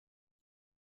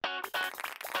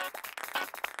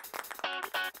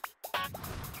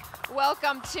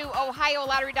Welcome to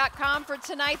OhioLottery.com for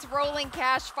tonight's Rolling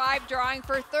Cash 5 drawing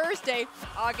for Thursday,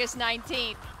 August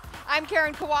 19th. I'm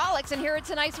Karen Kowalik, and here are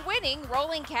tonight's winning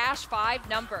Rolling Cash 5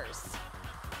 numbers.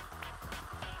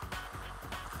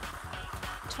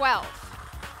 12,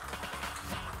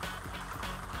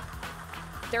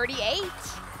 38,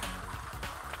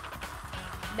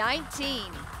 19,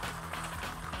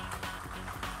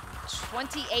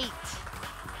 28,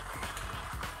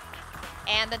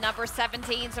 and the number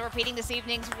 17. So repeating this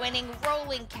evening's winning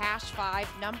Rolling Cash 5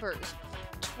 numbers: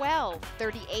 12,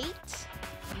 38,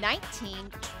 19,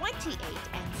 28,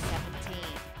 and 17.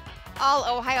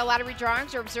 All Ohio Lottery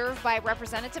drawings are observed by a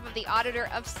representative of the Auditor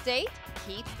of State,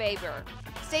 Keith Faber.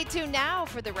 Stay tuned now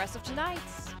for the rest of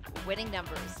tonight's winning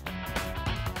numbers.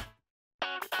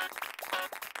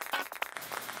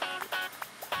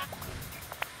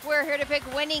 We're here to pick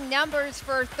winning numbers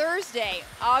for Thursday,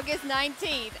 August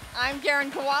 19th. I'm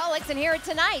Karen Kowalik, and here are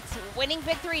tonight's winning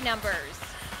pick 3 numbers.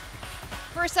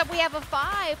 First up, we have a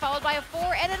 5, followed by a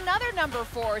 4, and another number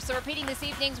 4. So repeating this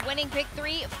evening's winning pick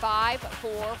 3, 5,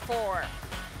 4, 4.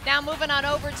 Now moving on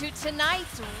over to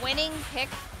tonight's winning pick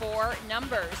 4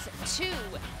 numbers: 2,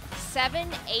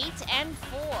 7, 8, and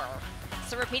 4.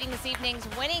 So repeating this evening's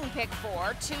winning pick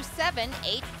 4, 2, 7,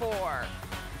 8, 4.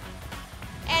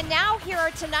 And now here are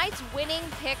tonight's winning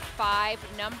pick 5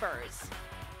 numbers: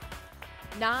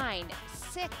 9,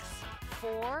 6,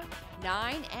 4,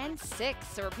 9, and 6.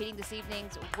 So repeating this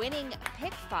evening's winning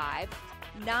pick 5,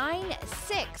 9,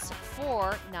 6,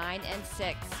 4, 9, and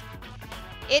 6.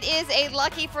 It is a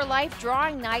Lucky for Life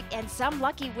drawing night, and some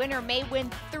lucky winner may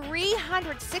win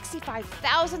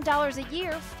 $365,000 a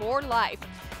year for life.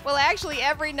 Well, actually,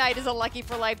 every night is a Lucky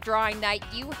for Life drawing night.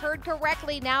 You heard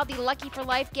correctly. Now the Lucky for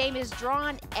Life game is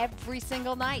drawn every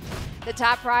single night. The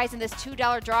top prize in this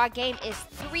 $2 draw game is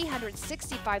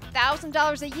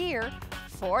 $365,000 a year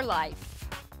for life.